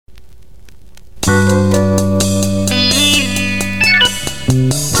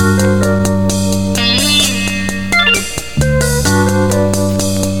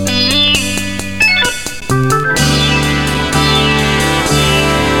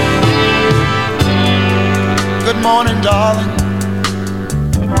morning, darling.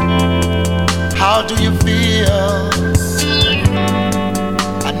 How do you feel?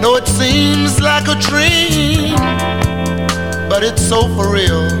 I know it seems like a dream, but it's so for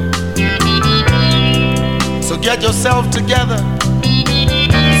real. So get yourself together.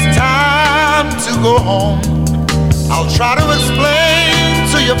 It's time to go home. I'll try to explain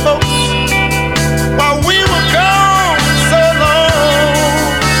to you folks why we were gone so long.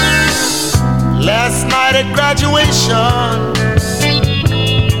 Last night at graduation,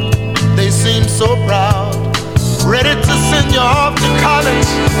 they seemed so proud, ready to send you off to college,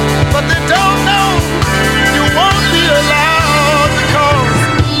 but they don't know you won't be allowed, because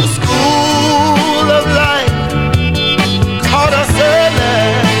the school of life caught us early.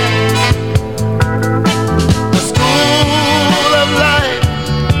 The school of life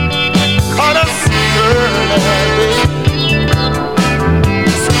caught us early.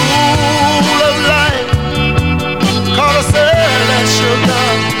 The school of life caught us early, sugar.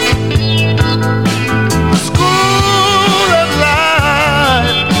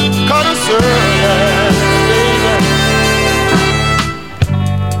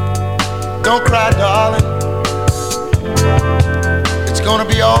 Don't cry, darling. It's gonna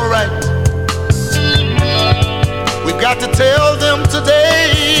be all right. We've got to tell them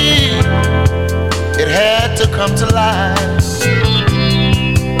today it had to come to light.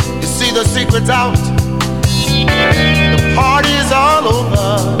 You see, the secret's out. The party's all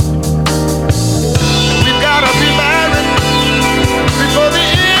over. We've gotta be married before the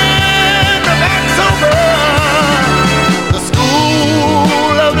end of October. The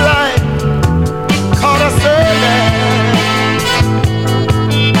school of life caught us early.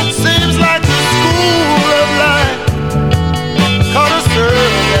 Seems like the school of life caught us early,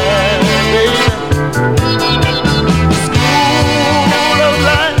 baby. The school of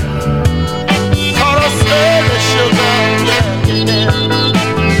life caught us early, sugar, yeah, yeah.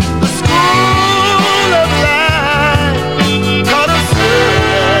 The school of life caught us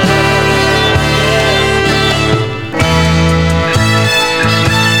early,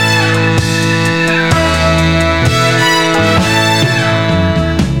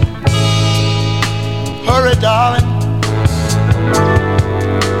 hurry, darling,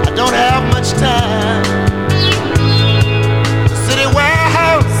 I don't have much time. The city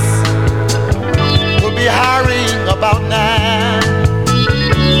warehouse will be hiring about 9.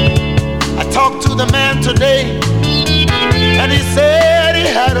 I talked to the man today, and he said he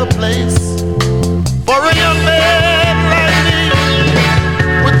had a place for a young man like me,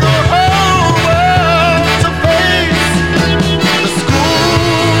 with the whole world to face. The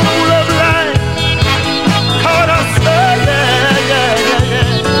school of life caught us early, yeah, yeah, yeah.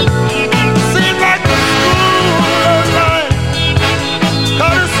 Seems like the school of life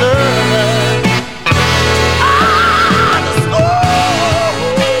caught us early.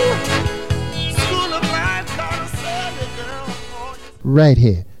 The school of life caught us early, girl. Right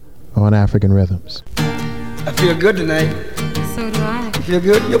here on African Rhythms. I feel good tonight. So do I. You feel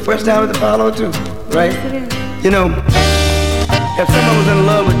good? Your first time at the Apollo too, right? Yes, it is. You know, if someone was in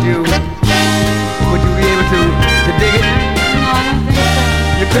love with you, would you be able to dig it? No, I don't think so.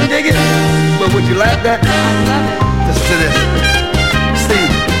 You couldn't dig it? But would you like that? I love it. Listen to this. See,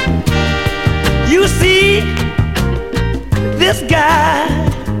 you see, this guy's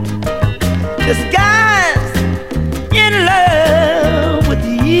in love with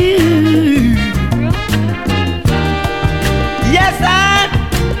you. Yes, I'm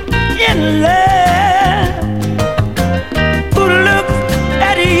in love. Who looks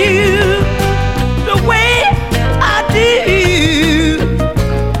at you the way I do?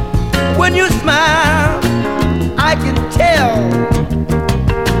 When you smile, I can tell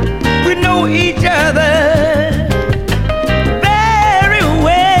we know each other very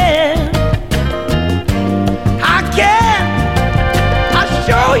well. How can I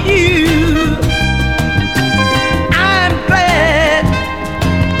show you I'm glad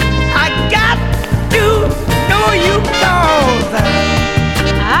I got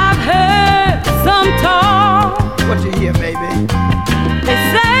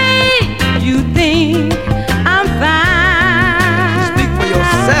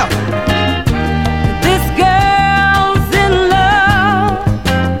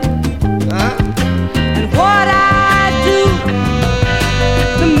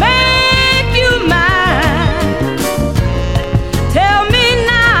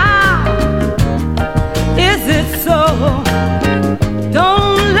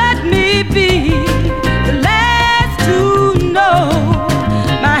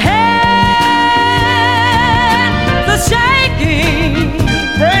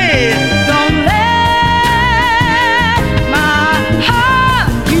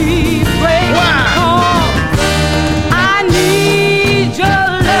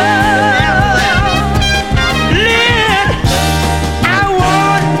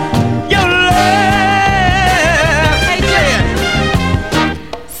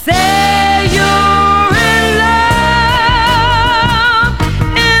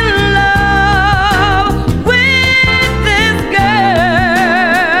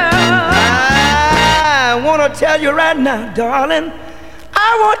want to tell you right now, darling,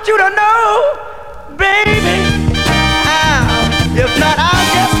 I want you to know, baby, if not, I'll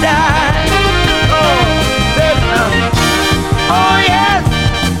just die. Oh, there's oh yes,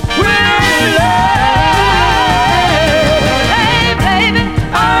 we're in love. Hey, baby,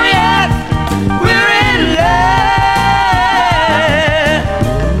 oh yes, we're in love.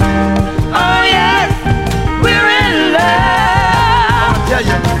 Oh yes, we're in love. I'll tell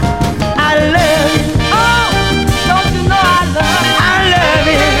you, I love you. Oh, don't you know I love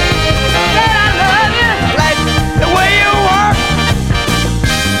you? That I love you, like the way you walk.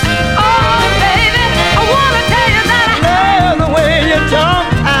 Oh, baby, I wanna tell you that I love the way you talk.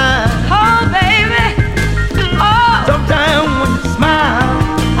 Oh, baby, oh, sometimes when you smile,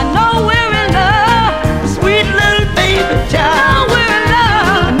 I know we're in love. Sweet little baby child, we're in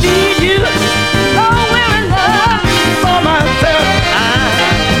love. I need you, know we're in love. For myself, I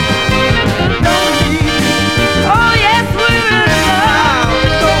don't need you. Oh, yes, we're in love.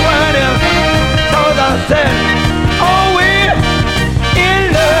 So what if, 'cause I said, oh, we're in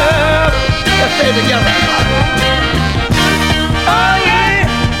love. Let's say it together. Oh, yeah,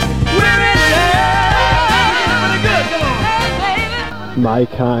 we're in love. Really good, come on. Hey, baby. My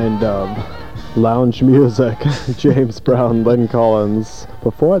kind of lounge music. James Brown, Lynn Collins.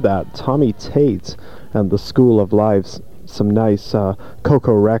 Before that, Tommy Tate and the School of Life. Some nice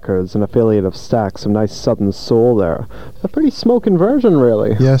Coco Records, an affiliate of Stax. Some nice Southern soul there. A pretty smoking version,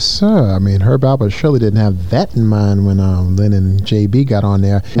 really. Yes, sir. I mean, Herb Alpert surely didn't have that in mind when Lynn and JB got on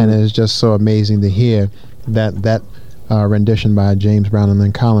there. And it's just so amazing to hear that rendition by James Brown and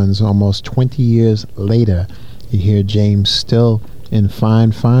Lynn Collins almost 20 years later. You hear James still in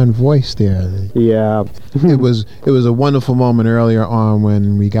fine voice there. Yeah. It was a wonderful moment earlier on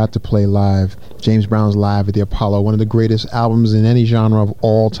when we got to play live James Brown's Live at the Apollo, one of the greatest albums in any genre of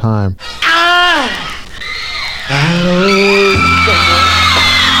all time.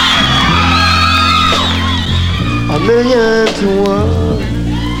 A million to one,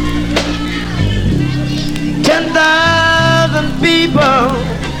 10,000 people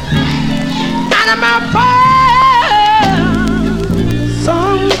out of my fire.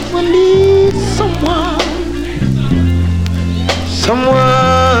 Someone needs someone,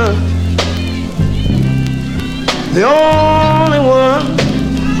 the only one,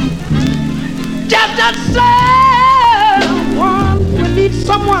 just that someone. We need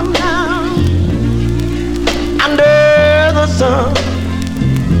someone now under the sun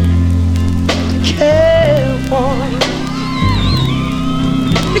to care for,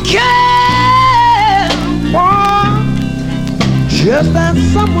 just that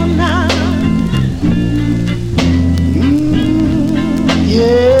someone now.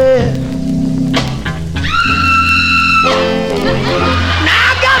 Yeah. Now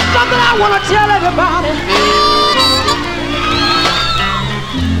I got something I want to tell everybody.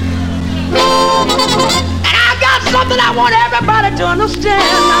 And I got something I want everybody to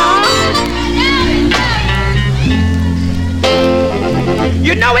understand now.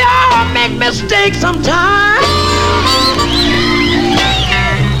 You know we all make mistakes sometimes.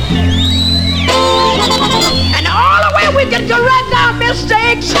 And the only way we can correct our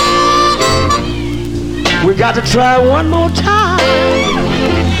mistakes, we got to try one more time.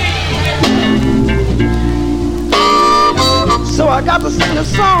 So I got to sing a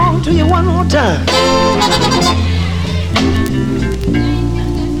song to you one more time.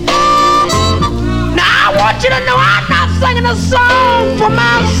 Now I want you to know I'm not singing a song for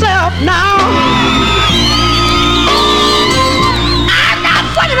myself now. I'm not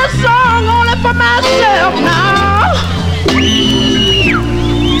singing a song only for myself now.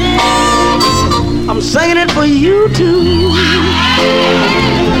 I'm singing it for you too.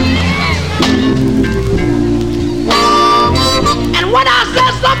 And when I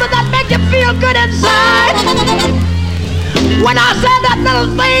said something that make you feel good inside, when I said that little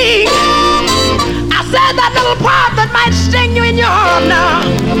thing, I said that little part that might sting you in your heart now,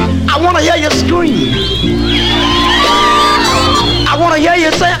 I want to hear you scream. I want to hear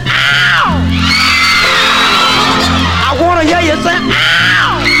you say, ow! I want to hear you say, ow!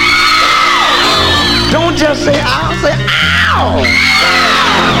 Don't just say ow, say ow!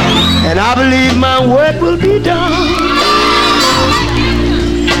 And I believe my work will be done.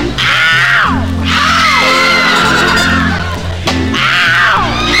 Ow! Ow!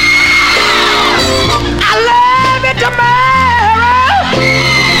 I love you tomorrow,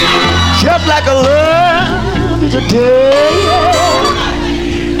 just like I love you today.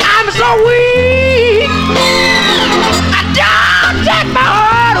 I'm so weak, I don't take my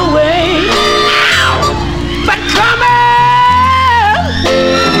heart away. But come on,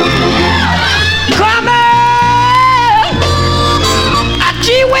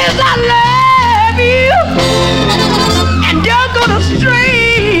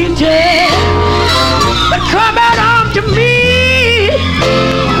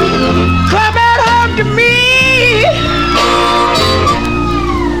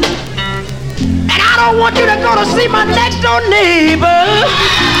 see my next door neighbor,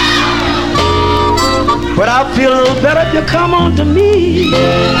 but I'll feel a little better if you come on to me.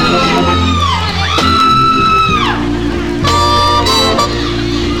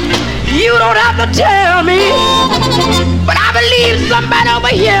 You don't have to tell me, but I believe somebody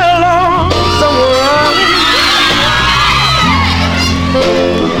over here along somewhere.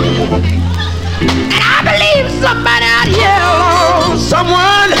 And I believe somebody out here along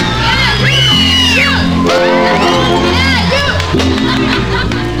someone.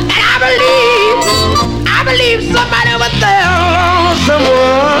 And I believe somebody over there along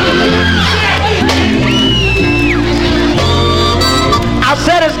someone. I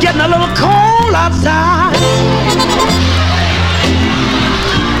said it's getting a little cold outside.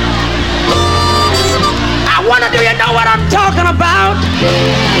 I wonder, do you know what I'm talking about?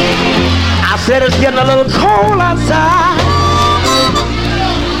 I said it's getting a little cold outside.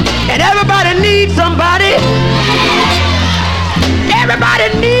 And everybody needs somebody. Everybody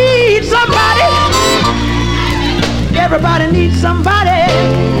needs somebody. Everybody needs somebody.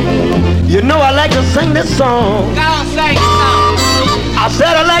 You know I like to sing this song. Go on, sing the song. I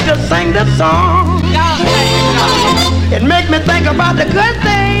said I like to sing this song. Go on, sing the song. It make me think about the good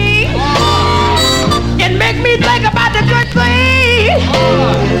things. It make me think about the good things.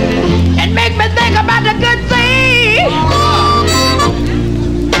 It make me think about the good things.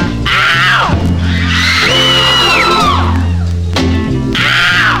 Ow!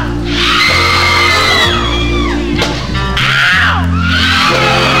 Ow!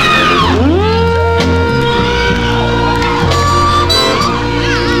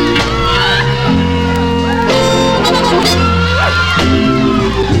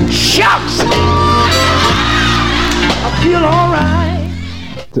 Shucks! I feel all right.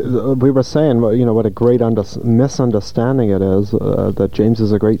 We were saying, you know, what a great misunderstanding it is that James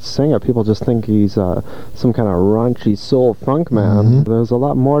is a great singer. People just think he's some kind of raunchy soul funk man. There's a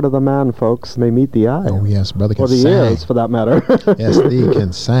lot more to the man, folks. They meet the eye. Oh yes, brother can Or the sing. ears, for that matter. Yes, he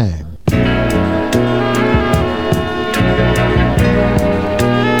can sing.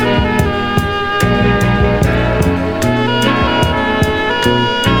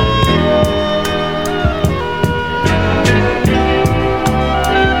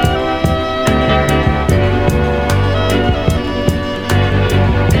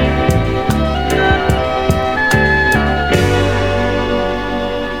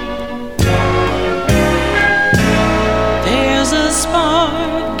 There's a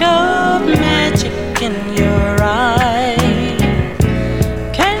spark of magic in your eye.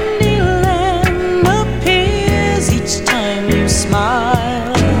 Candyland appears each time you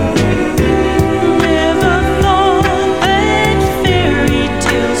smile. Never thought that fairy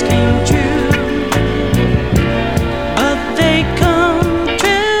tales came true, but they come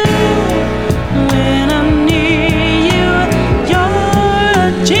true when I'm near you. You're a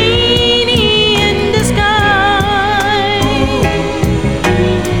genie in disguise.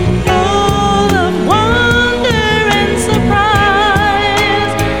 Full of wonder and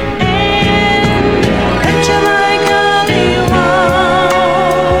surprise, and picture like Hollywood.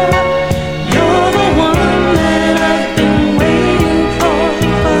 You're the one that I've been waiting for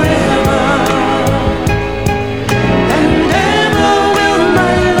forever, and ever will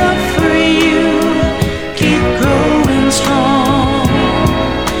my love for you keep growing strong,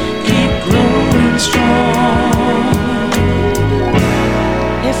 keep growing strong.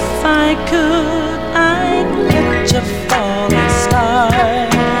 If I could, I'd catch a falling star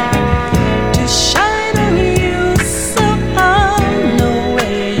to shine on you so I'll know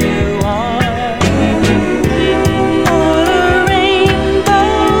where you are. Order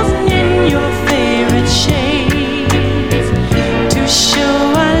rainbows in your favorite shades to show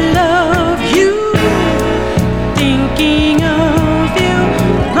I love you. Thinking of you,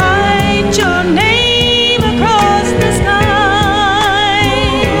 write your name across the sky.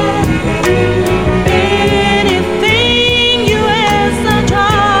 Anything you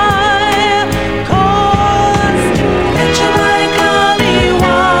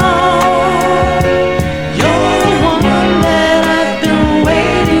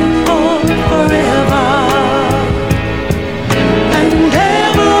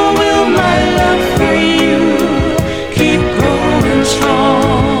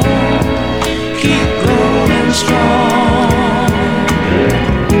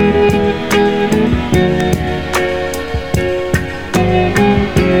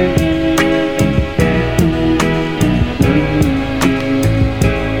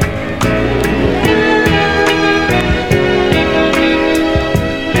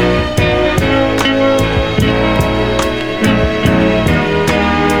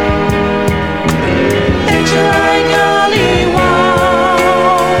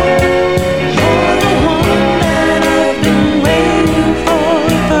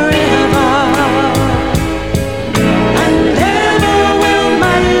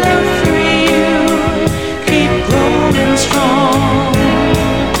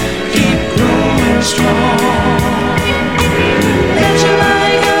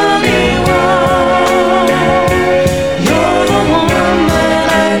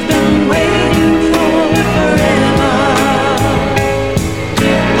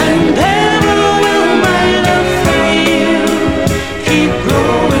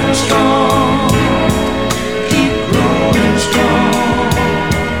growing strong. Keep growing strong.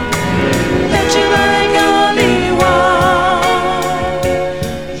 Bet you like Hollywood.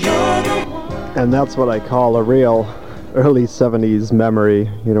 You're the one. And that's what I call a real early 70s memory,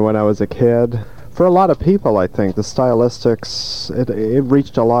 you know, when I was a kid. For a lot of people, I think, the stylistics, it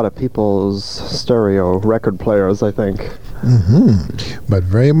reached a lot of people's stereo record players, I think. But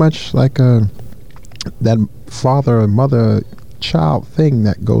very much like that father and mother child thing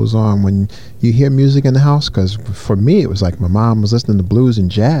that goes on when you hear music in the house. Because for me, it was like my mom was listening to blues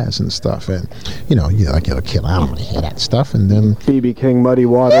and jazz and stuff, and you're like a kid, I don't want to hear that stuff. And then B.B. King, Muddy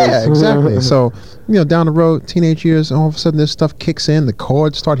Waters. yeah, exactly. So down the road, teenage years, and all of a sudden this stuff kicks in, the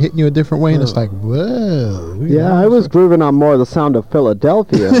chords start hitting you a different way, and it's like, whoa. Yeah, I was grooving on more the sound of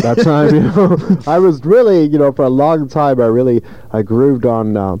Philadelphia at that time. I was really, for a long time, I grooved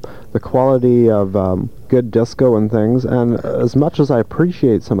on the quality of good disco and things. And as much as I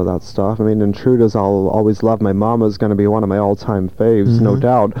appreciate some of that stuff, I mean, Intruders, I'll always love. My Mama's going to be one of my all-time faves, no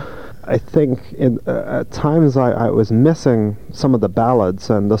doubt. I think at times I was missing some of the ballads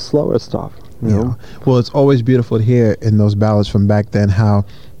and the slower stuff. You know? Well, it's always beautiful to hear in those ballads from back then how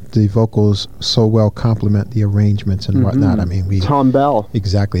the vocals so well complement the arrangements and whatnot. I mean, Tom Bell.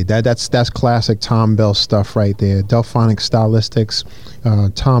 Exactly. That's classic Tom Bell stuff right there. Delphonic stylistics.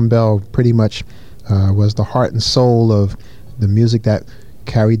 Tom Bell pretty much was the heart and soul of the music that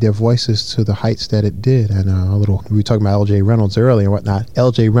carried their voices to the heights that it did. And we were talking about L.J. Reynolds earlier and whatnot.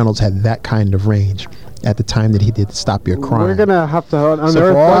 L.J. Reynolds had that kind of range at the time that he did Stop Your Crying. We're gonna have to unearth So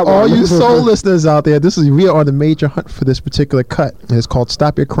for that all one. you soul listeners out there, we are on the major hunt for this particular cut. It's called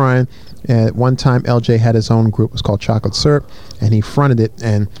Stop Your Crying. At one time, LJ had his own group. It was called Chocolate Syrup, and he fronted it,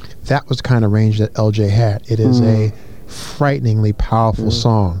 and that was the kind of range that LJ had. It is a frighteningly powerful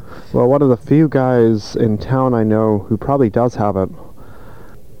song. Well, one of the few guys in town I know who probably does have it,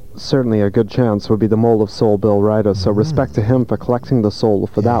 certainly a good chance, would be the Mole of Soul, Bill Ryder. So respect to him for collecting the soul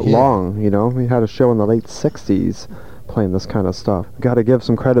for that long. He had a show in the late 60s playing this kind of stuff. Got to give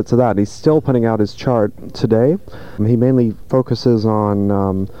some credit to that. He's still putting out his chart today. He mainly focuses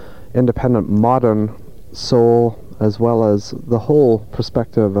on independent modern soul as well as the whole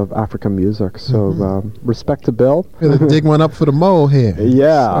perspective of African music. So respect to Bill. Dig one up for the mole here.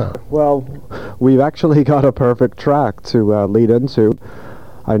 Yeah. Well, we've actually got a perfect track to lead into.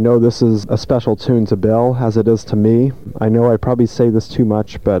 I know this is a special tune to Bill, as it is to me. I know I probably say this too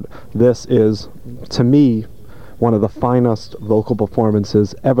much, but this is, to me, one of the finest vocal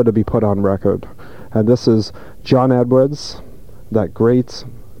performances ever to be put on record. And this is John Edwards, that great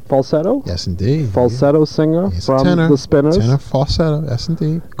falsetto? Yes, indeed. Falsetto singer from the Spinners. Tenor falsetto, yes,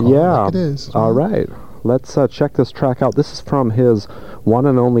 indeed. Call it like it is. All right. Let's check this track out. This is from his one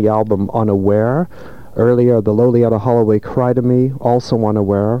and only album, Unaware. Earlier, the Lolietta Holloway Cry to Me, also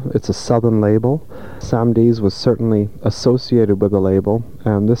Unaware. It's a Southern label. Sam Dees was certainly associated with the label,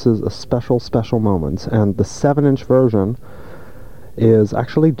 and this is a special, special moment. And the 7-inch version is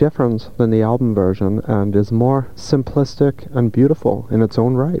actually different than the album version and is more simplistic and beautiful in its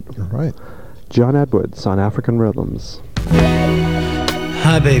own right. All right. John Edwards on African Rhythms.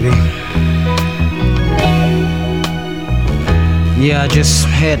 Hi, baby. Yeah, I just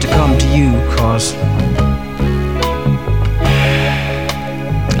had to come to you, 'cause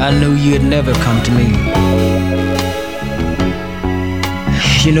I knew you'd never come to me.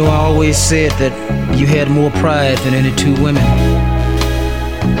 I always said that you had more pride than any two women.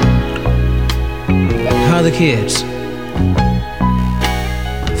 How are the kids?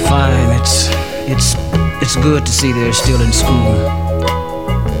 Fine, it's good to see they're still in school.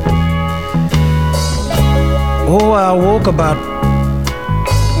 Oh, I woke about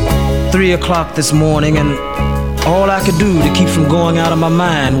 3 o'clock this morning, and all I could do to keep from going out of my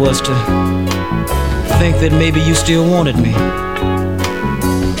mind was to think that maybe you still wanted me.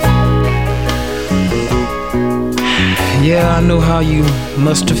 Yeah, I know how you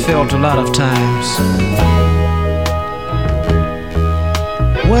must have felt a lot of times.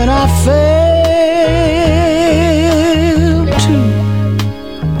 When I failed to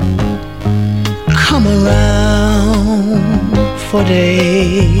come around for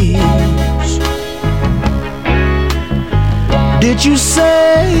days, did you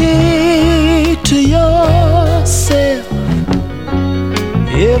say to yourself,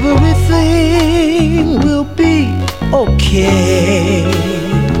 everything will be okay?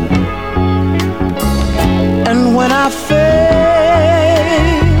 And when I failed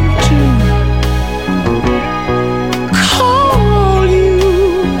to call you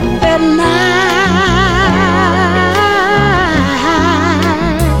at night,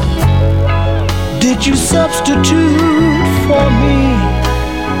 did you substitute for me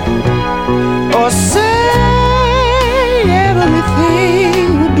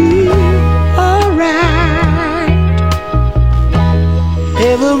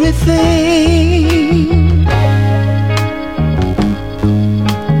everything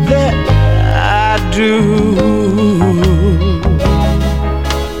that I do.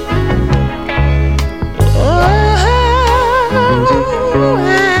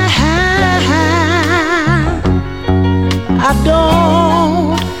 I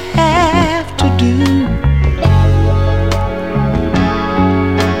don't have to do.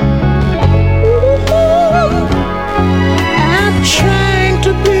 I'm trying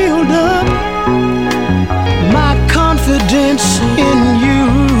to build up my confidence in you.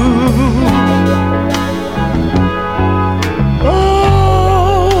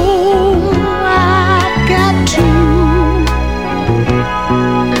 Oh, I've got to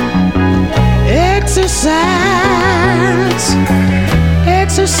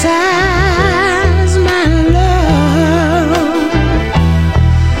exercise my love.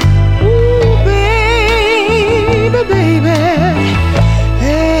 Ooh, baby, baby.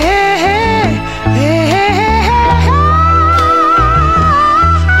 Hey, hey, hey, hey,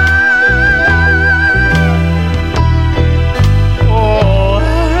 oh,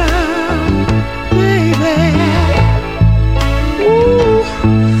 baby. Ooh,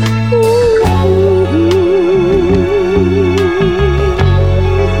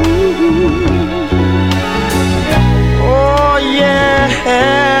 oh yeah.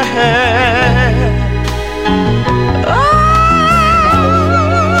 Oh,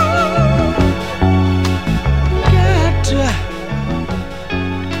 got to.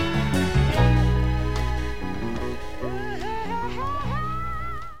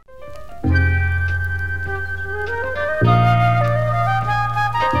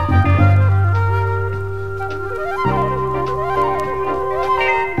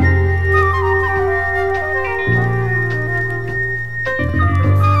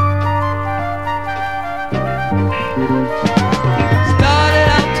 Started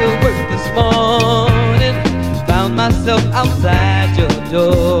out to work this morning, found myself outside your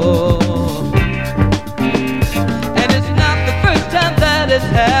door. And it's not the first time that it's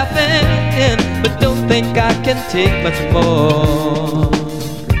happened, but don't think I can take much more.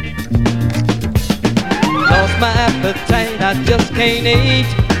 Lost my appetite, I just can't eat.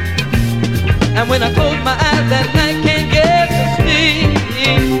 And when I close my eyes at night, can't get to sleep.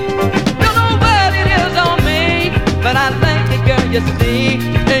 Don't know what it is on me, but I like it, girl, you see.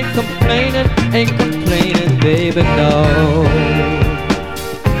 Ain't complaining, baby, no.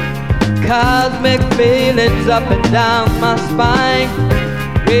 Cosmic feelings up and down my spine,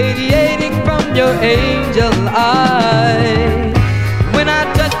 radiating from your angel eyes. When I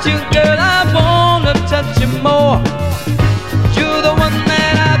touch you, girl, I wanna touch you more. You're the one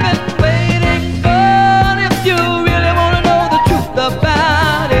that I've been waiting for. If you really wanna know the truth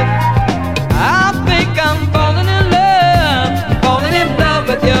about it, I think I'm falling in love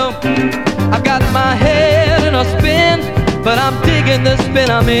with you. I got my head in a spin, but I'm digging the spin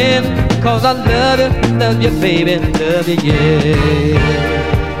I'm in. Cause I love you, baby, love you, yeah.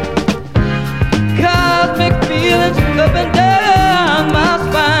 Cosmic feelings up and down my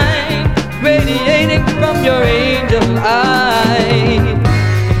spine, radiating from your angel eyes.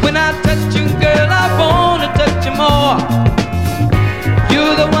 When I touch you, girl, I wanna touch you more.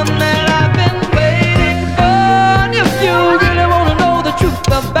 You're the one that I've been waiting for. If you really wanna know the truth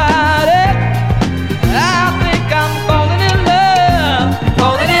about it, I think I'm falling in love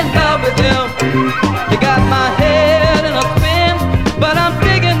with you. You got my head in a spin, but I'm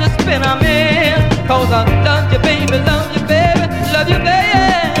digging the spin I'm in. Cause I love you, baby, love you, baby, love you,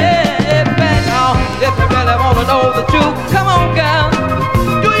 baby. Now, if you really wanna know the truth, come on.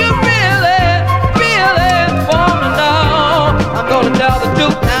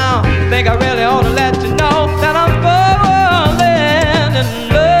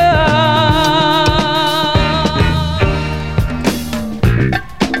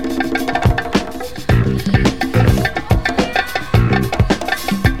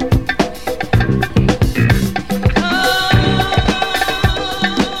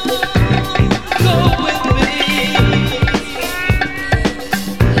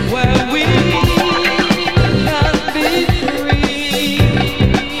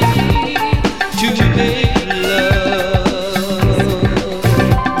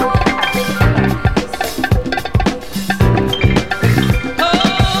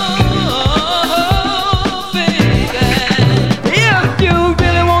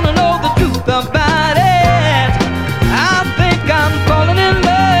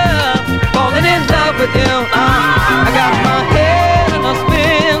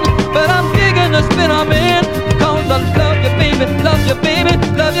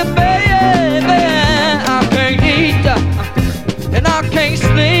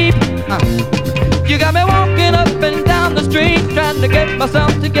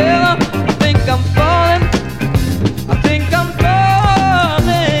 fella. I think I'm falling. I think I'm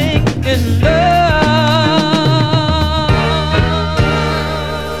falling in love.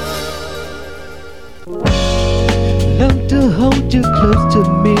 Love to hold you close to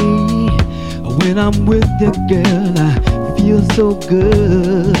me. When I'm with you, girl, I feel so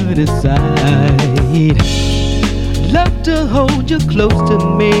good inside. Love to hold you close to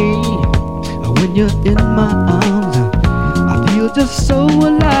me. When you're in my arms, I feel just so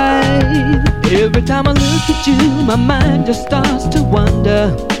alive. Every time I look at you, my mind just starts to wander.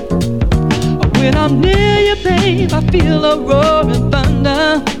 When I'm near you, babe, I feel a roaring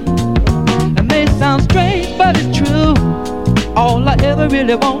thunder. It may sound strange, but it's true. All I ever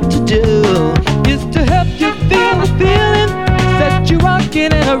really want to do is to help you feel the feeling, set you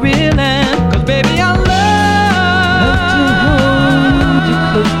rocking and a reeling. 'Cause baby, I love to hold you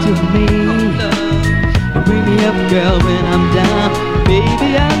close to me. Bring me up, girl, when I'm down. Baby,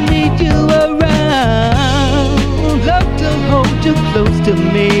 I need you around. Love to hold you close to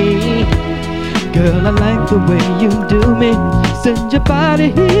me. Girl, I like the way you do me. Send your body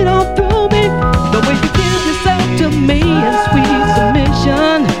heat on through me. The way you give yourself to me in sweet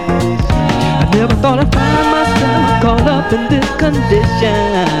submission. I never thought I'd find myself caught up in this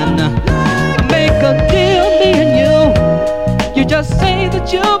condition. Make a deal, me and you. You just say that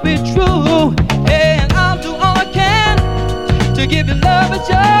you'll be true. And I'll do all I can to give you love as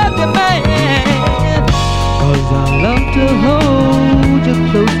your demand. 'Cause I love to hold you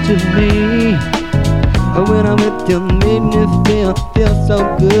close to me. When I'm with you, make me feel so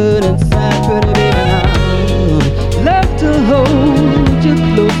good inside, pretty baby. I love to hold you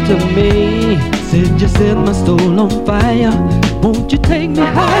close to me. Said you set my soul on fire. Won't you take me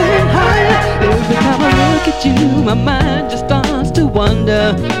higher and higher? Every time I look at you, my mind just starts to wonder.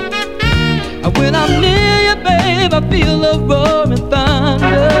 When I'm near you, babe, I feel a roaring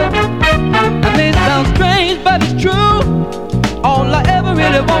thunder. I may sound strange, but it's true. All I ever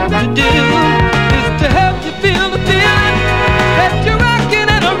really want to do is to help you feel the feeling that you're rocking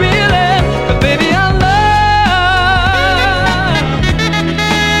and a reeling. 'Cause baby, I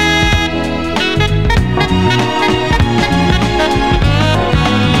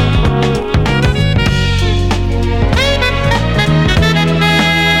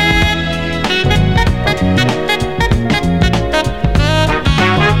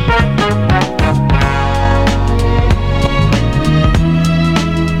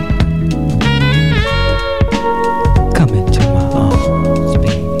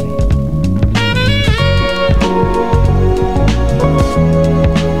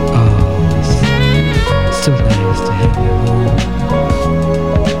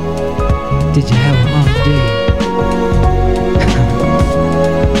did you have a hard day?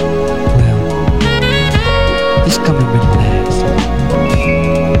 Well, just come and relax.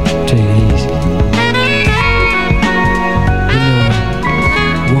 Take it easy. You know,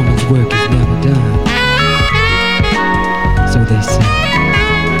 woman's work is never done. So they say.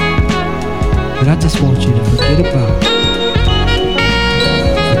 But I just want you to forget about it.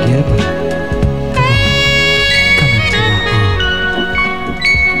 Forget about it.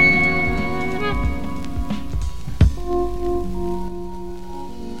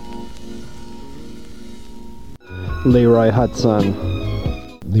 Leroy Hudson.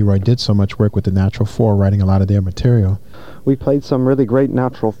 Leroy did so much work with the Natural Four, writing a lot of their material. We played some really great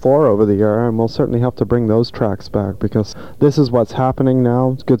Natural Four over the year, and we'll certainly have to bring those tracks back, because this is what's happening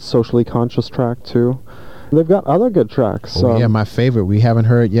now. It's a good socially conscious track, too. They've got other good tracks. Oh, yeah, my favorite. We haven't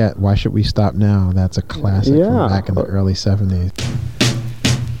heard yet. Why Should We Stop Now? That's a classic from back in the early 70s.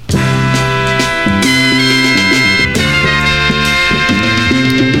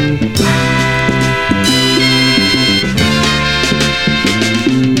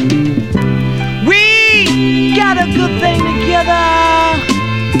 A good thing together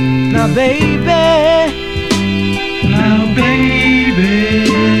now, baby. Now, baby.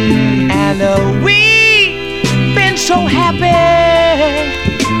 And we've been so happy.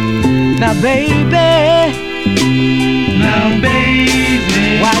 Now, baby. Now,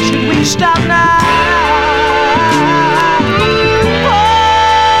 baby. Why should we stop now?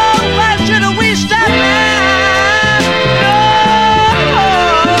 Oh, why should we stop now?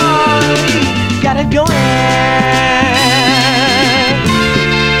 No, got it going.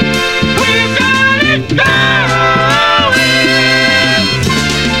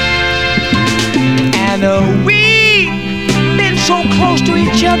 Close to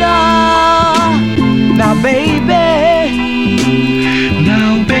each other now, baby.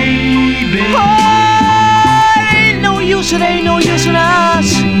 Now, baby. Oh, it ain't no use in us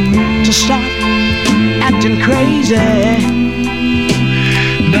to stop acting crazy.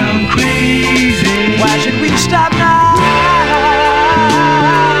 Now,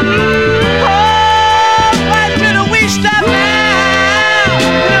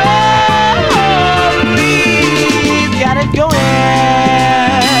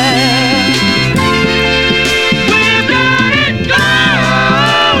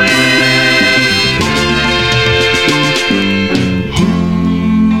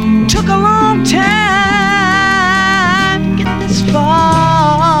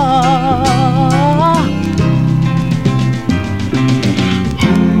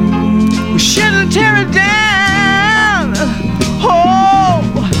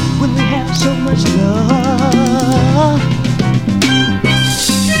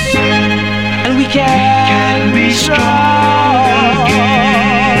 can be strong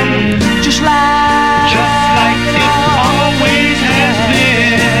again, just like it always has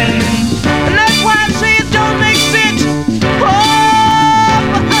been. And that's why I say it don't make sense for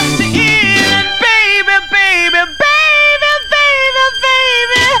us to end, baby, baby, baby, baby,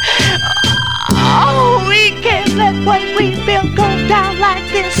 baby. Oh, we can't let what we built go down like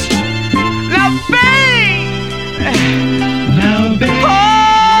this. Now, baby.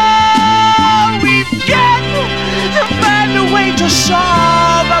 Oh, we've got to find a way to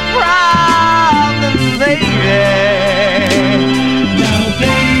solve a problem, baby. Now,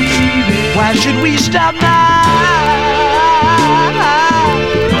 baby, why should we stop now?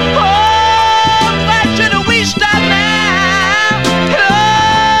 Oh, why should we stop now? Oh,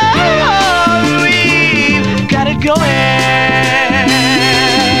 we've got it going.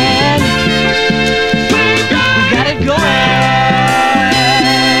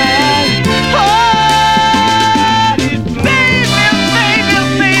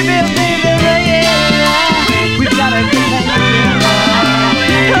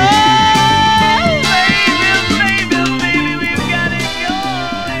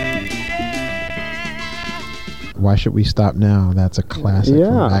 Why Should We Stop Now? That's a classic. Yeah,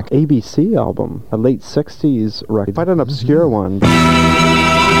 from back. ABC album, a late 60s record. Quite an obscure one. No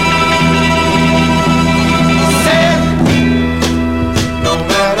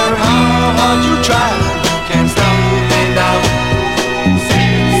matter how hard you try, you can't stop me now.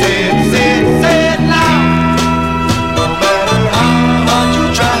 Say it now. No matter how hard you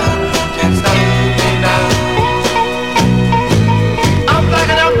try, you can't stop me now. I'm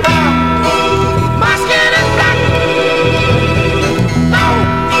blacking out now. My skin is black. No,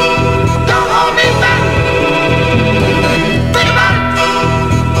 don't hold me back. Think about it.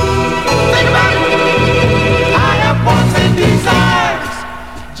 Think about it. I have wants and desires,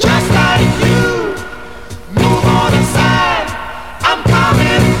 just like you. Move on aside, I'm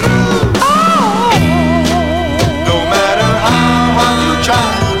coming through. No matter how hard you try,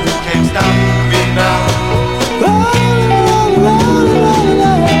 you can't stop me now.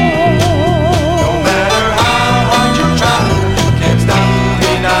 No matter how hard you try, you can't stop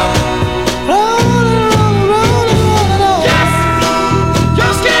me now. Yes,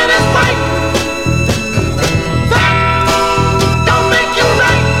 your skin is white. That don't make you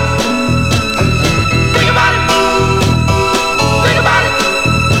right. Think about it. Think about it.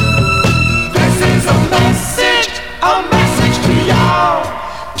 This is a message to y'all.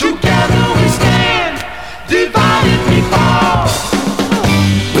 Together we stand, divided we fall.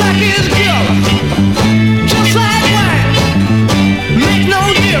 Black is killer, just like white. Make no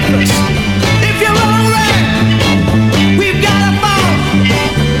difference if you're wrong or right. We've got to fall.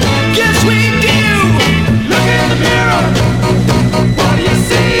 Yes, we do. Look in the mirror. What do you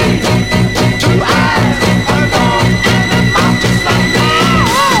see? Two eyes, a nose, and a mouth just like that.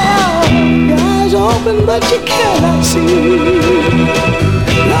 Your eyes open, but you cannot see.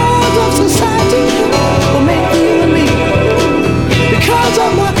 Laws of society will make you and me. Because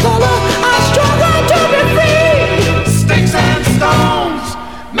of my color, I struggle to be free. Sticks and stones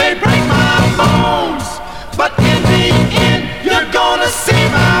may break my bones, but in the end, you're gonna see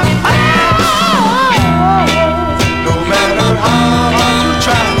my face. No matter how hard you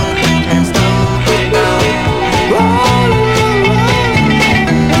try, you can't stop me now.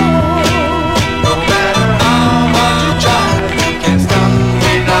 No matter how hard you try, you can't stop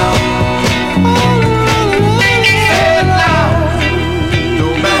me now. Say it now. No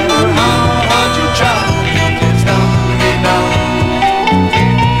matter how hard you try, you can't stop me now.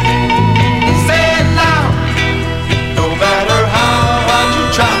 Say it now. No matter how hard you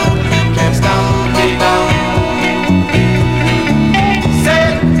try, you can't stop me now. Say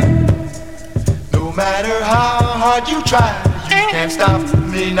it. No matter how hard you try, you can't stop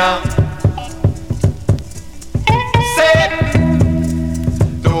me now. Say it.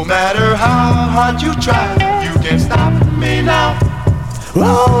 No matter how hard you try, you can't stop me now.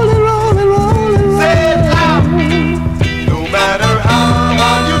 Rolling, rolling, rolling, Say it loud. No matter how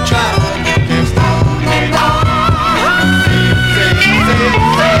hard you try, you can't stop me now. Say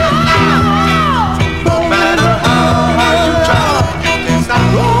it loud. No matter how hard you try, you can't stop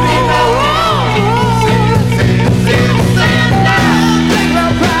me now. Say it loud. No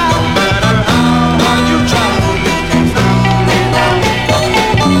matter how hard you try, you can't stop me now.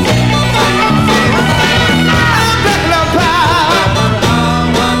 Say it loud. No matter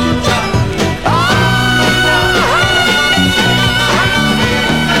how hard you try.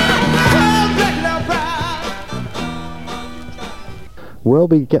 we'll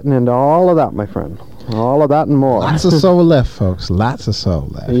be getting into all of that, my friend. All of that and more. Lots of soul left, folks. Lots of soul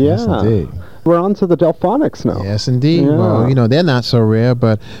left. Yeah. Yes, indeed. We're on to the Delphonics now. Yes, indeed. Yeah. Well, they're not so rare,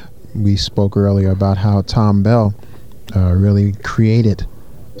 but we spoke earlier about how Tom Bell really created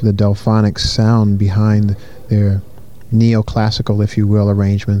the Delphonics sound behind their neoclassical, if you will,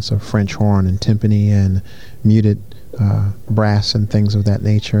 arrangements of French horn and timpani and muted brass and things of that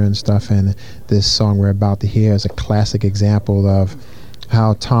nature and stuff. And this song we're about to hear is a classic example of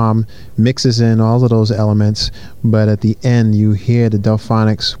how Tom mixes in all of those elements, but at the end you hear the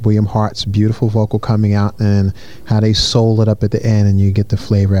Delphonics, William Hart's beautiful vocal coming out, and how they soul it up at the end, and you get the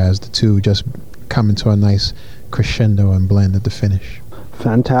flavor as the two just come into a nice crescendo and blend at the finish.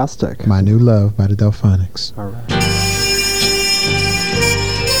 Fantastic. My New Love by the Delphonics. All right.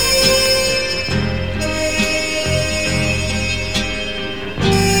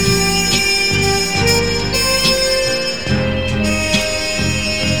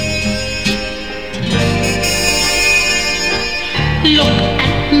 Look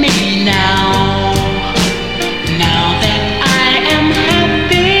at me now, now that I am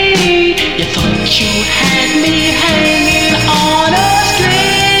happy. You thought you had me hanging on a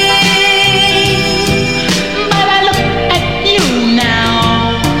string, but I look at you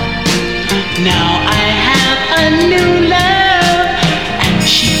now, now I have a new love, and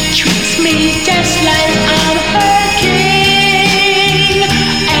she treats me just like I'm her king.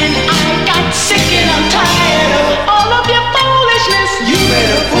 And I got sick and I'm tired of all of your foolishness. You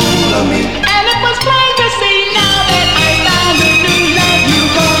made a fool of me, and it was plain to see now that I found a new love. You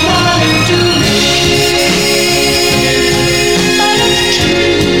come running to me, but it's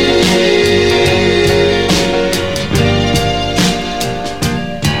true.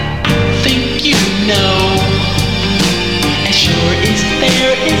 I think you know, as sure as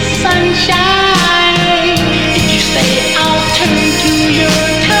there is sunshine, if you stay, I'll turn to your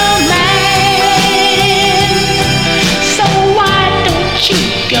command. So why don't you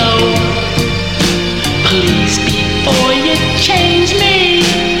go? Please, before you change me.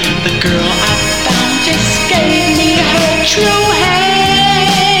 The girl I found just gave me her true hand.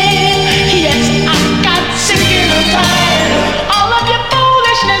 Yes, I got sick and I'm tired of all of your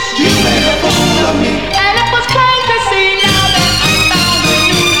foolishness. You made a fool of me, and it was plain to see now that I found a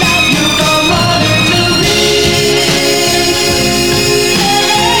new love. You come running to me.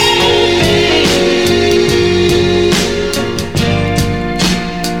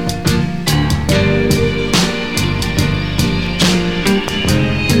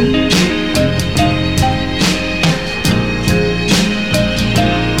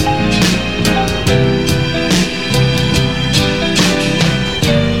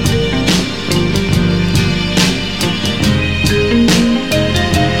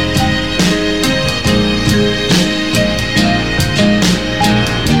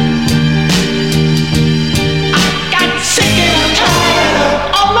 Got sick and I'm tired of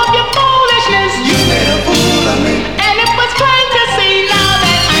all of your foolishness. You made a fool of me, and it was plain to see now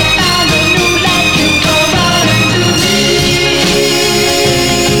that I found a new love. You come running to me,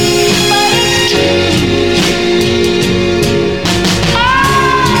 but it's true.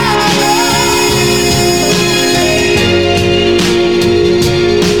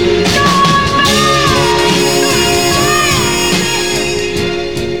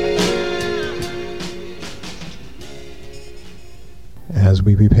 As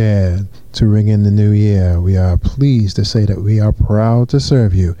we prepare to ring in the new year, we are pleased to say that we are proud to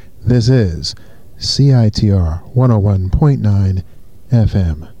serve you. This is CITR 101.9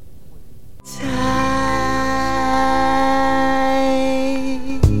 FM.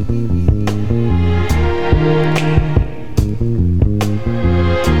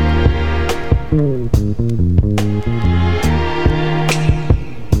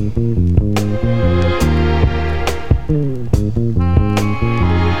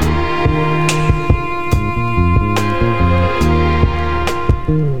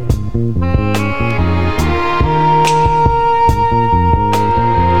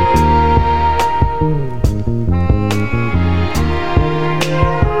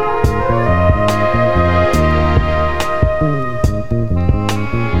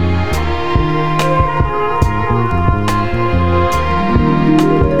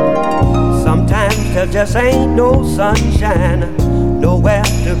 Sometimes there just ain't no sunshine nowhere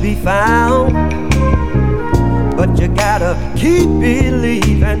to be found, but you gotta keep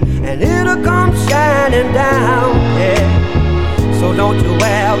believing and it'll come shining down, yeah. So don't you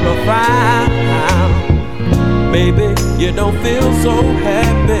ever frown. Maybe you don't feel so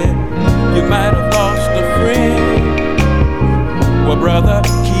happy, you might have lost a friend. Well, brother,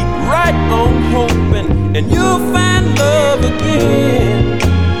 keep right on hoping and you'll find love again.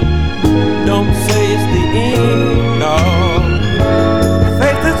 Don't say it's the end, no.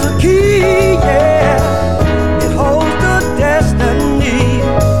 Faith is the key, yeah. It holds the destiny.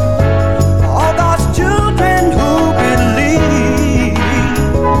 All God's children who believe.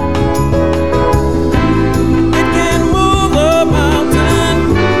 It can move a mountain,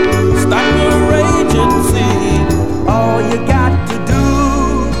 stop a raging sea. All you got to do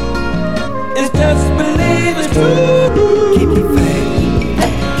is just believe it's true. Keep your faith.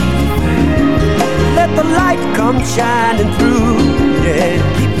 Let the light come shining through. Yeah,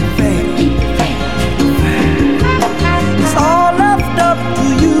 keep your faith. It's all left up to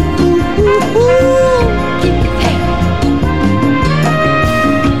you. Keep your faith. Keep your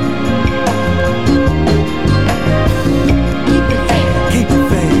faith. Keep your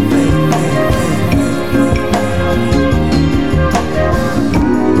faith.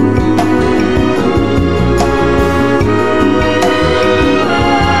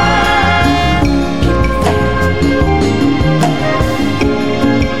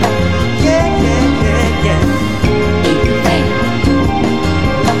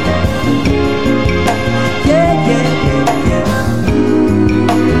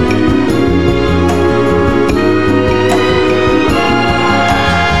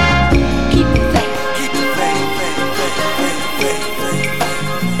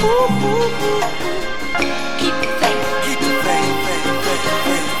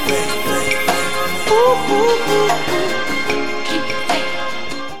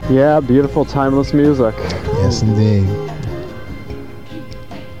 Yeah, beautiful, timeless music. Yes, indeed.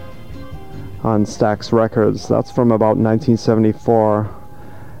 On Stax Records. That's from about 1974.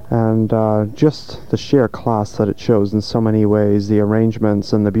 And just the sheer class that it shows in so many ways, the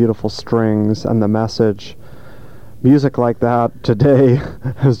arrangements and the beautiful strings and the message. Music like that today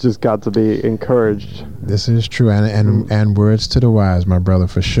has just got to be encouraged. This is true, and words to the wise, my brother,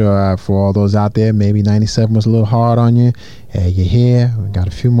 for sure. For all those out there, maybe 97 was a little hard on you. You're here. We got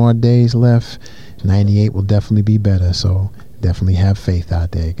a few more days left. 98 will definitely be better, so definitely have faith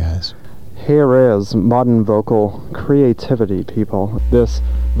out there, guys. Here is modern vocal creativity, people. This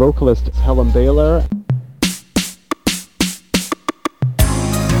vocalist is Helen Baylor.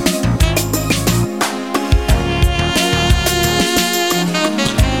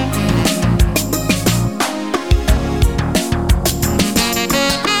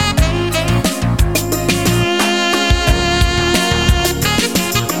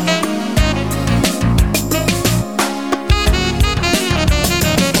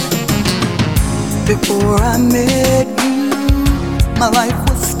 Before I met you, my life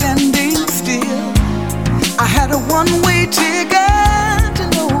was standing still. I had a one-way ticket to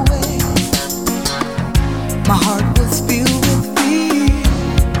nowhere. My heart was filled with fear,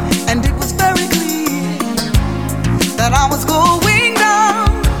 and it was very clear that I was going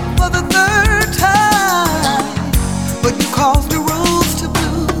down for the third time. But you caused the rose to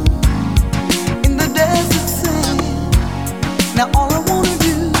bloom in the desert sand. Now all I wanna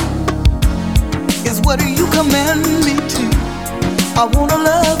do is what do you command me to? I wanna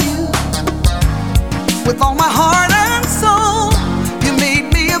love you with all my heart and soul. You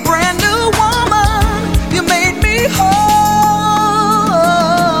made me a brand new woman. You made me whole.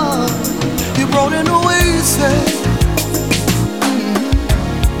 You brought in a oasis,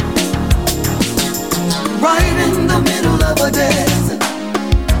 right in the middle of a desert.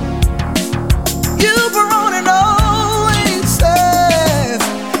 You brought an oasis,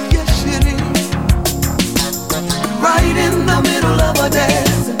 yes you did. Right in the middle of a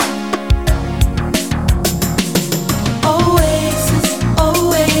desert. Oasis,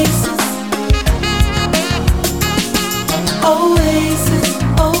 oasis. Oasis,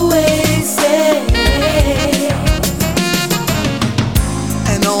 oasis.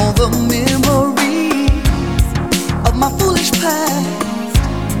 And all the memories of my foolish past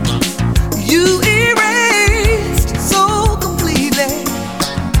you erased so completely.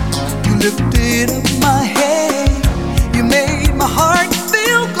 You lifted up my head. You made my heart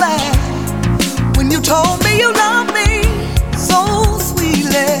feel glad when you told me you loved me so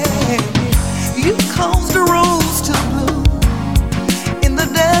sweetly. You caused a rose to bloom in the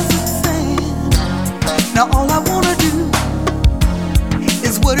desert sand. Now all I wanna do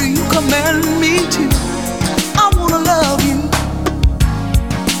is what do you command me to? I wanna love you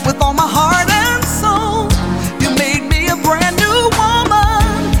with all my heart and soul. You made me a brand new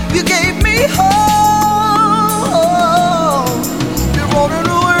woman. You gave me hope.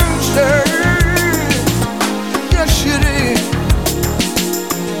 Yes, you did.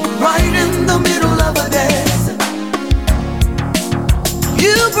 Right in the middle of a desert.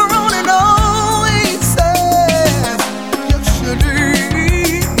 You brought an oasis.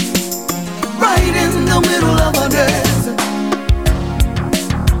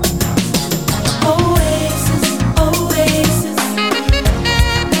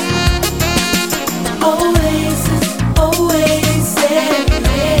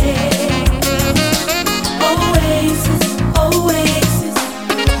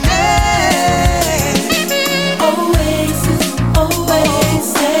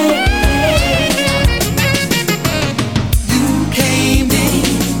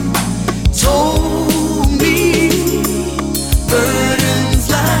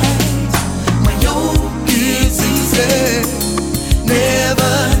 baby.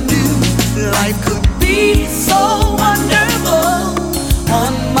 Never knew life could be so wonderful.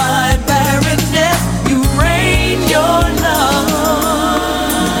 On my barrenness, you rain your love.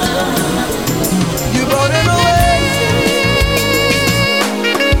 You brought it away.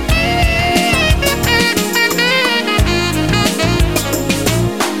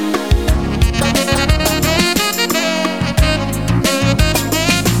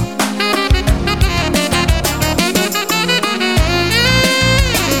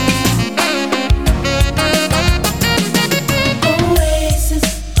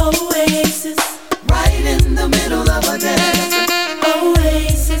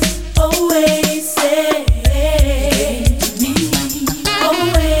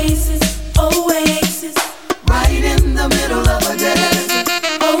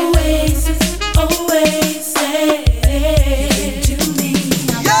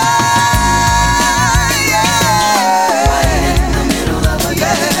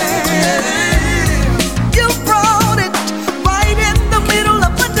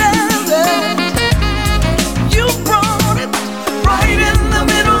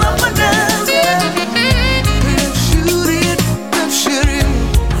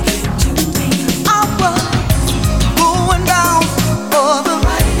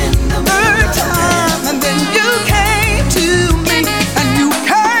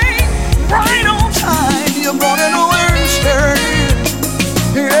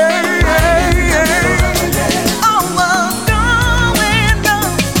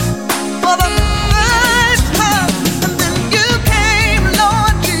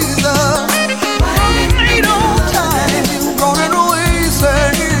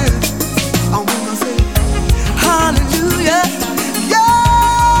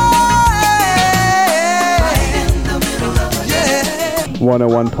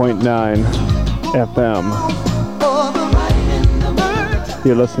 FM.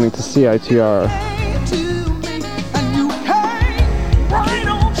 You're listening to CITR.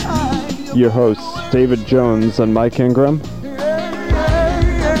 Your hosts, David Jones and Mike Ingram.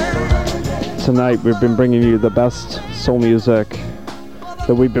 Tonight we've been bringing you the best soul music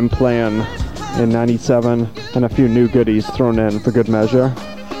that we've been playing in 97 and a few new goodies thrown in for good measure.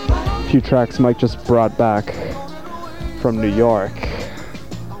 A few tracks Mike just brought back from New York.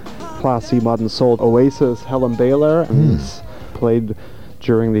 Classy modern soul Oasis, Helen Baylor, and played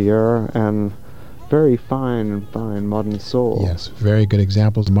during the year, and very fine modern soul. Yes, very good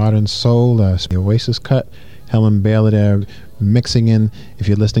examples. Modern soul, the Oasis cut, Helen Baylor there mixing in, if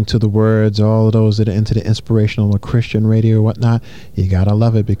you're listening to the words, all of those that are into the inspirational or Christian radio or whatnot, you gotta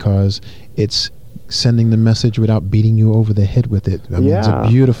love it because it's sending the message without beating you over the head with it. I mean, it's a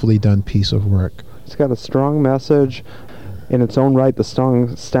beautifully done piece of work. It's got a strong message. In its own right, the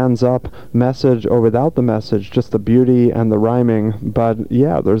song stands up, message or without the message, just the beauty and the rhyming. But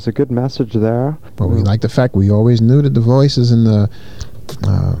yeah, there's a good message there. But we like the fact we always knew that the voices and the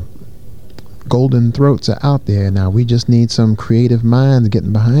golden throats are out there. Now we just need some creative minds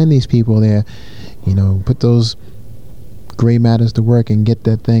getting behind these people there. You know, put those gray matters to work and get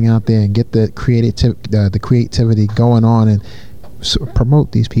that thing out there and get the creativity going on and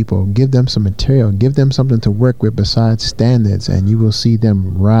promote these people, give them some material, give them something to work with besides standards, and you will see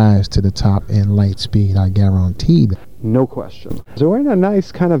them rise to the top in light speed, I guarantee. No question. So we're in a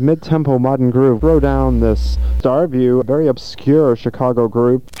nice kind of mid-tempo modern groove. Throw down this Starview, a very obscure Chicago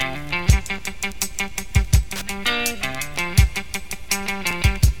group.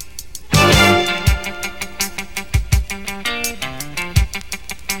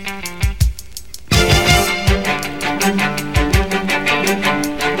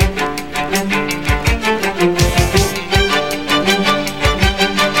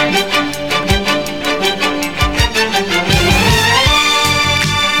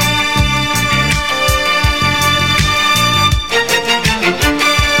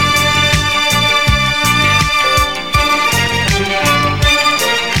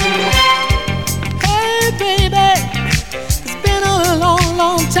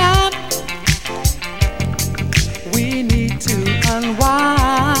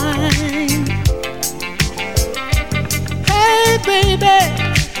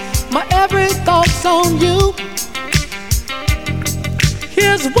 My every thought's on you.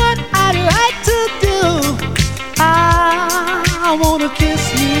 Here's what I'd like to do. I wanna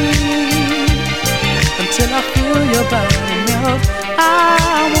kiss you until I feel your body melt.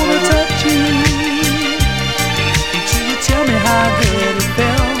 I wanna touch you until you tell me how good it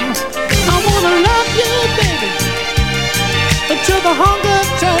felt. I wanna love you, baby, until the hunger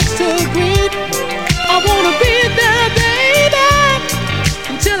turns to greed. I wanna be there, baby,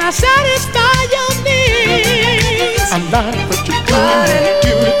 until I satisfy your needs. like what you do.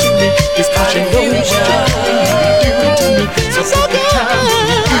 Do it to me. It's cause you know what you do it to me. So take the time when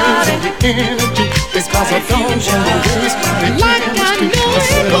you use your energy. It's cause I don't want to waste my chemistry. I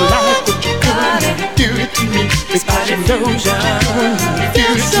said I like what you do it to me. It's cause you know what you do it to me.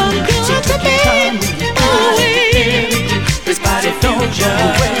 So take the time when you use your energy. It's cause I don't want to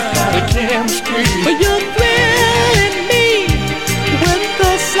waste my chemistry. But you're thrilling me with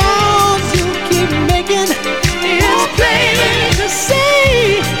the sounds you keep making. It's plain to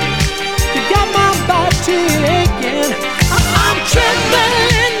see you got my body aching. I'm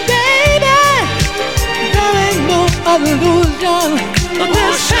trembling, baby. There ain't no illusion of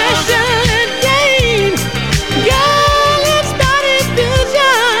this passion and gain. Girl, it's body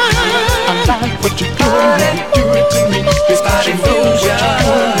fusion. I like what you do it to me. It's cause you know what you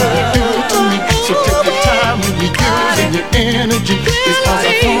do it to me. So take the time when you use your energy. It's cause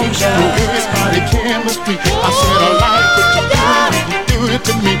I don't want to waste my chemistry. I said I like what you do it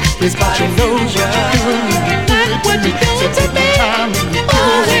to me. It's cause you know what you do it to me. So take the time when you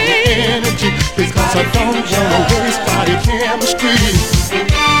use your energy. It's cause I don't want to waste my chemistry.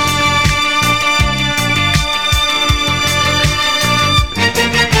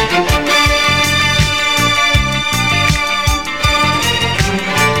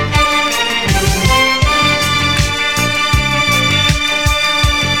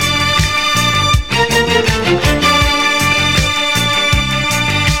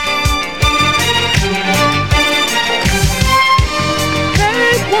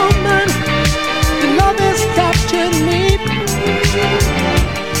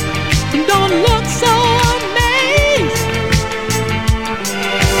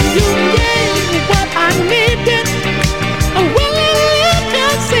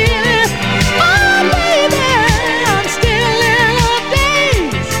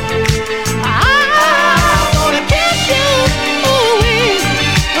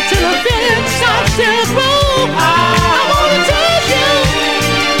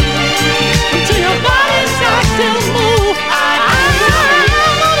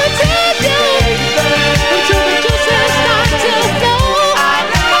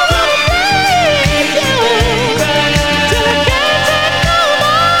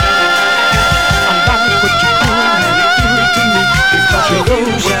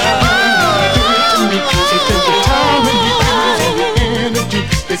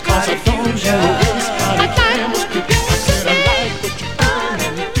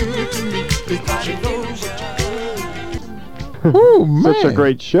 Oh man! Such a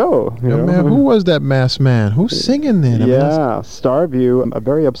great show. Yeah, man, who was that masked man? Who's singing then? Yeah, Starview, a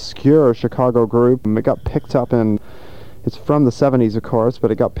very obscure Chicago group. It got picked up in, it's from the 70s, of course,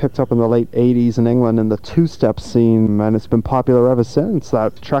 but it got picked up in the late 80s in England in the two-step scene, and it's been popular ever since.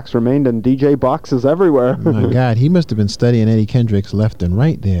 That track's remained in DJ boxes everywhere. Oh my God, he must have been studying Eddie Kendricks left and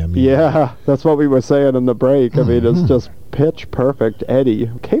right there, man. Yeah, that's what we were saying in the break. I mean, it's just pitch perfect Eddie.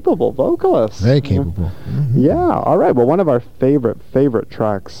 Capable vocalist. Very capable. Yeah, all right. Well, one of our favorite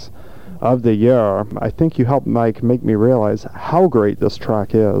tracks of the year, I think you helped Mike make me realize how great this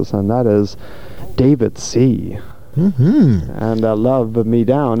track is, and that is David C. And Love Me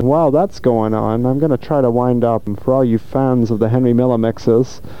Down. While that's going on, I'm going to try to wind up, and for all you fans of the Henry Miller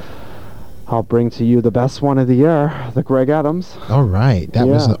mixes, I'll bring to you the best one of the year, the Greg Adams. All right. That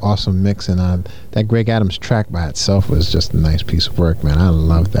was an awesome mix, and that Greg Adams track by itself was just a nice piece of work, man. I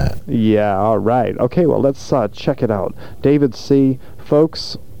love that. Yeah, all right. Okay, well, let's check it out. David C.,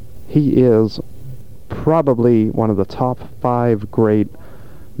 folks, he is probably one of the top 5 great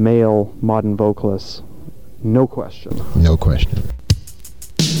male modern vocalists. No question. No question.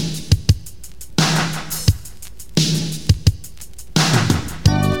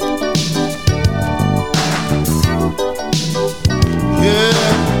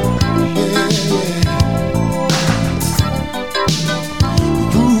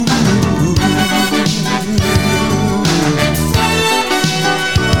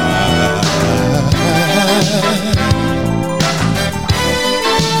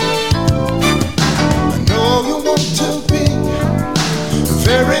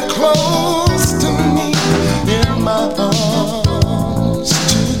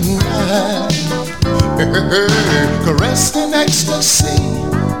 Caressed in ecstasy,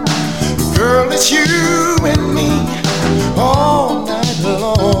 girl, it's you and me all night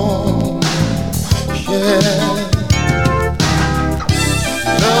long. Yeah,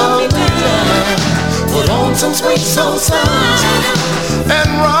 love me down, put on some sweet soul sounds and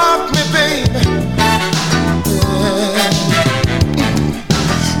rock me, baby. Yeah.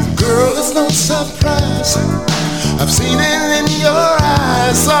 Girl, it's no surprise, I've seen it in your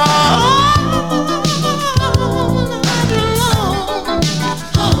eyes. Oh,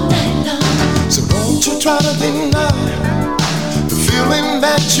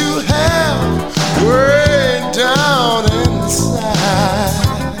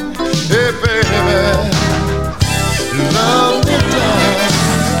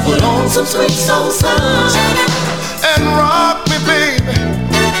 some sweet soul sounds and rock me, baby.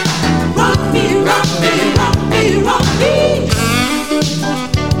 Rock me, rock me, rock me, rock me.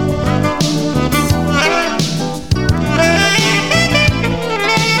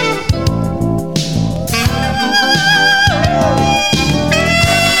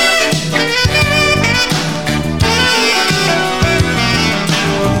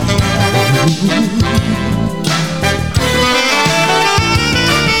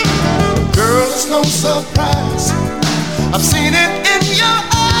 Girl, it's no surprise. I've seen it in your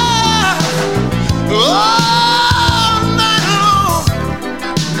eyes all night long.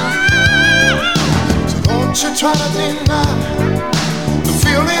 So don't you try to deny the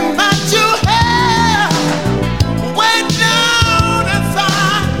feeling that you have way down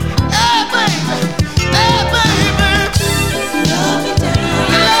inside. Hey, baby, hey, baby. Love me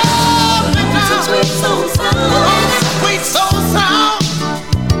down, love me down. Some sweet soul sound, sweet soul sound.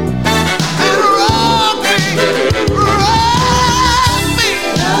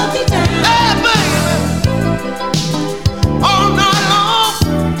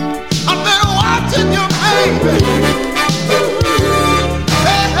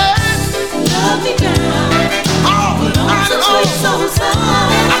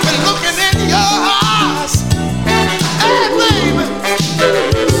 I've been looking in your eyes. Hey, baby.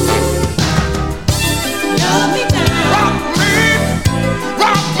 Love me down.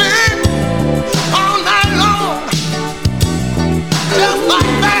 Rock me all night long. Just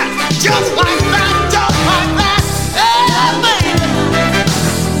like that, just like that, just like that. Hey, baby.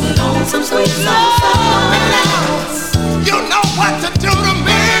 Lonesome sweet sounds. You know what to do to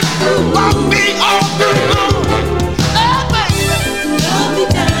me. Rock me all night long.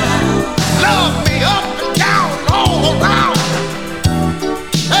 Love me up and down, all around.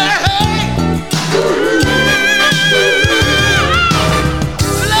 Hey, hey.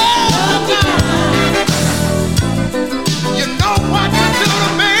 Love me. You know what to do to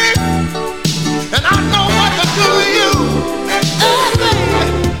me, and I know what to do to you. Hey, baby.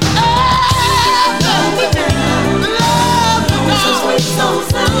 Hey, love me down. Love me down. Some sweet soul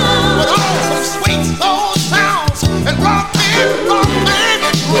sounds. With all some sweet soul sounds. And rock me, rock me,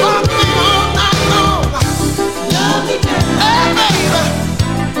 rock me.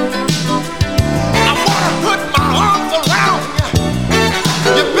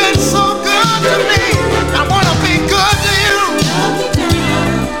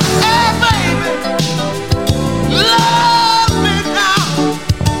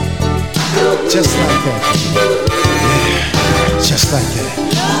 Just like that. Yeah, just like that.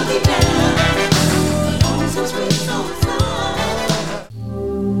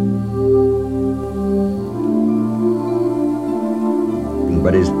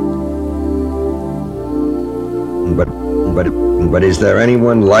 But is there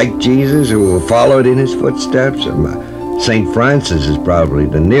anyone like Jesus who followed in his footsteps? St. Francis is probably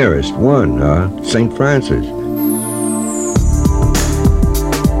the nearest one, huh? St. Francis.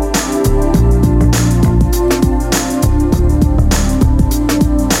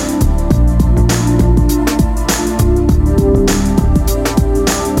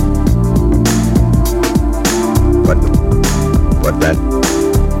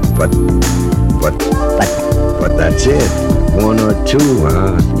 But that's it. One or two,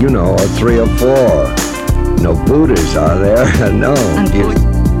 you know, or three or four. No Buddhas, are there? No.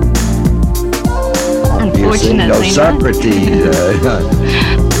 You see, no Socrates.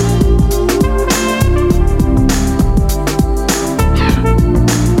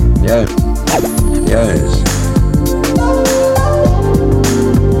 Yeah. Yes.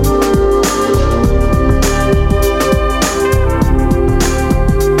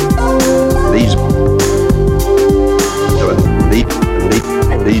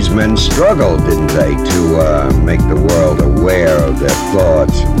 These men struggled, didn't they, to make the world aware of their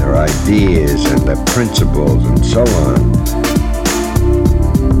thoughts and their ideas and their principles and so on.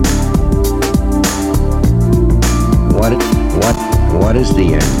 What is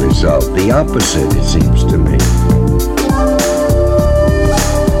the end result? The opposite, it seems to me.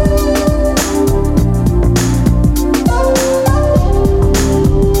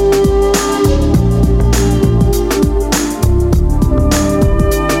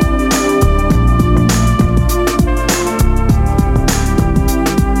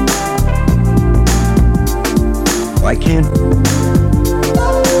 I can't.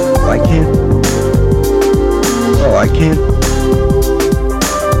 Oh, I can't.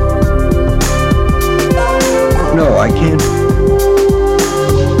 No, I can't.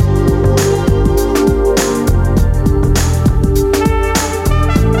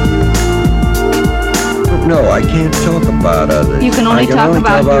 No, I can't talk about others. You can only I can talk only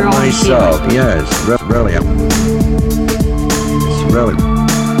about talk your own myself. feelings. Yes, really. It's really.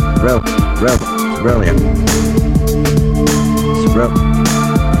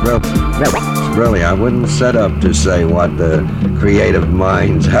 Really, I wouldn't set up to say what the creative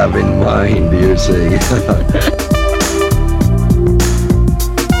minds have in mind, you see.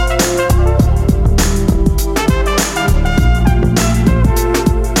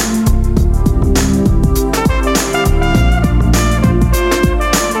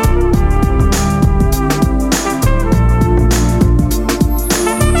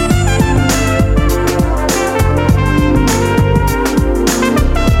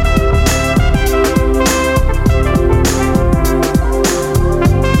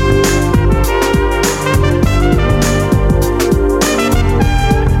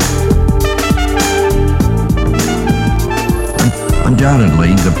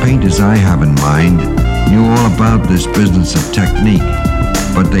 Undoubtedly, the painters I have in mind knew all about this business of technique,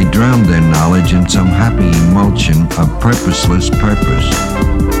 but they drowned their knowledge in some happy emulsion of purposeless purpose.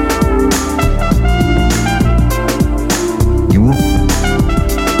 You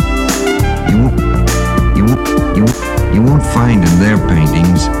won't find in their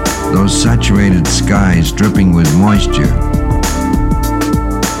paintings those saturated skies dripping with moisture.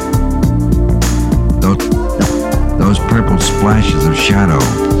 Those purple splashes of shadow,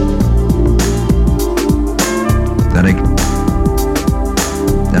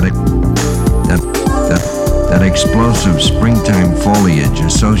 that explosive springtime foliage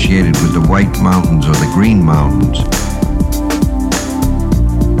associated with the white mountains or the green mountains,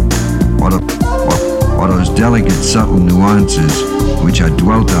 or those delicate subtle nuances which are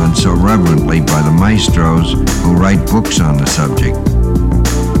dwelt on so reverently by the maestros who write books on the subject.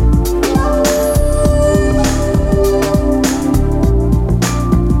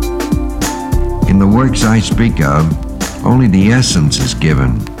 In the works I speak of, only the essence is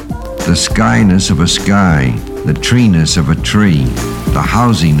given. The skyness of a sky, the treeness of a tree, the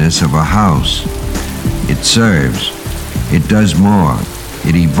housiness of a house. It serves. It does more.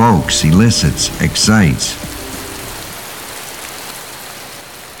 It evokes, elicits, excites.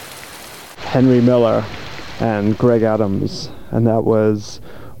 Henry Miller and Greg Adams, and that was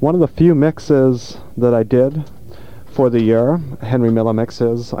one of the few mixes that I did for the year. Henry Miller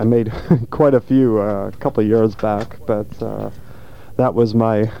mixes. I made quite a few a couple of years back, but that was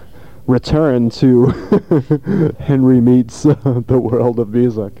my return to Henry meets the world of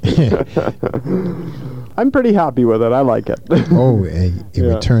music. I'm pretty happy with it. I like it. Oh, a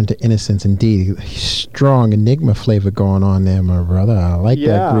return to innocence indeed. Strong enigma flavor going on there, my brother. I like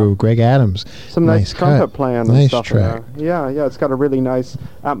that groove. Greg Adams. Some nice trumpet playing and stuff track. in there. Yeah, it's got a really nice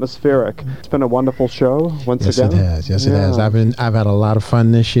atmospheric. It's been a wonderful show once again. Yes, it has. I've had a lot of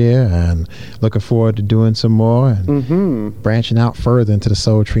fun this year and looking forward to doing some more and branching out further into the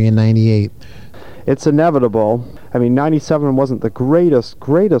Soul Tree in 98. It's inevitable. I mean, 97 wasn't the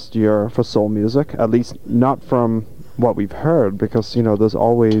greatest year for soul music, at least not from what we've heard, because, you know, there's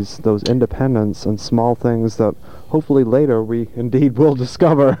always those independents and small things that hopefully later we indeed will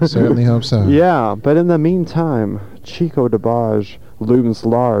discover. Certainly hope so. Yeah, but in the meantime, Chico DeBarge looms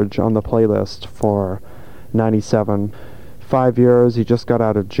large on the playlist for 97. 5 years, he just got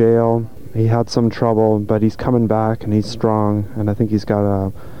out of jail. He had some trouble, but he's coming back and he's strong, and I think he's got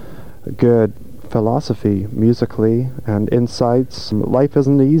a good philosophy musically and insights. Life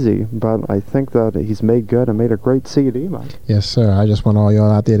isn't easy, but I think that he's made good and made a great CD, man. Yes, sir. I just want all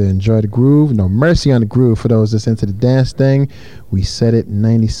y'all out there to enjoy the groove. No mercy on the groove for those that's into the dance thing. We said it in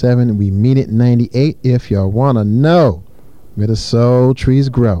 97. We mean it in 98. If y'all want to know where the soul trees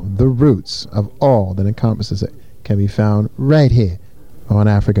grow, the roots of all that encompasses it can be found right here on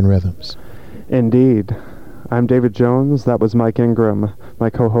African Rhythms. Indeed. I'm David Jones. That was Mike Ingram. My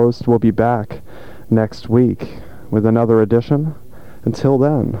co-host will be back next week with another edition. Until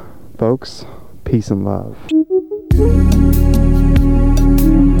then, folks, peace and love.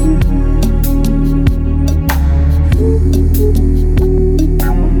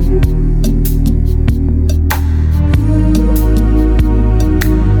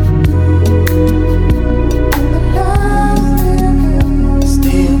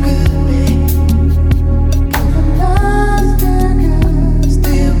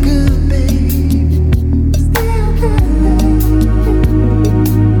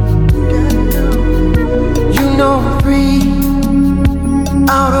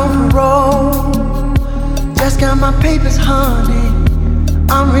 My papers, honey,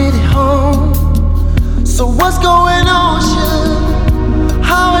 I'm really home. So what's going on, sugar?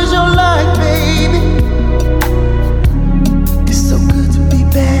 How is your life, baby? It's so good to be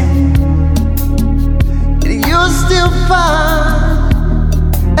back. It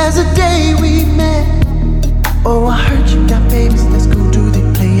Oh, I heard you got babies, let's go. Do they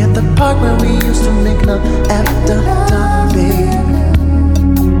play at the park where we used to make love after dark, baby?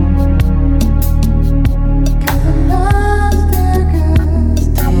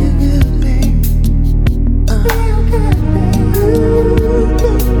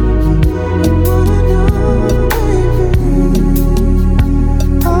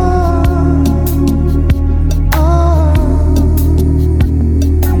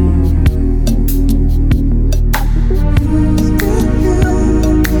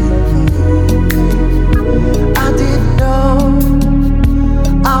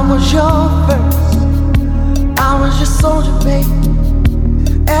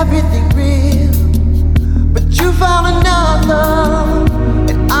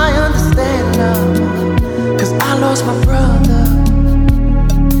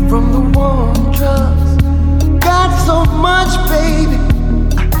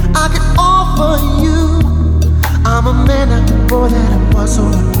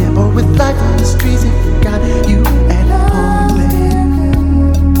 So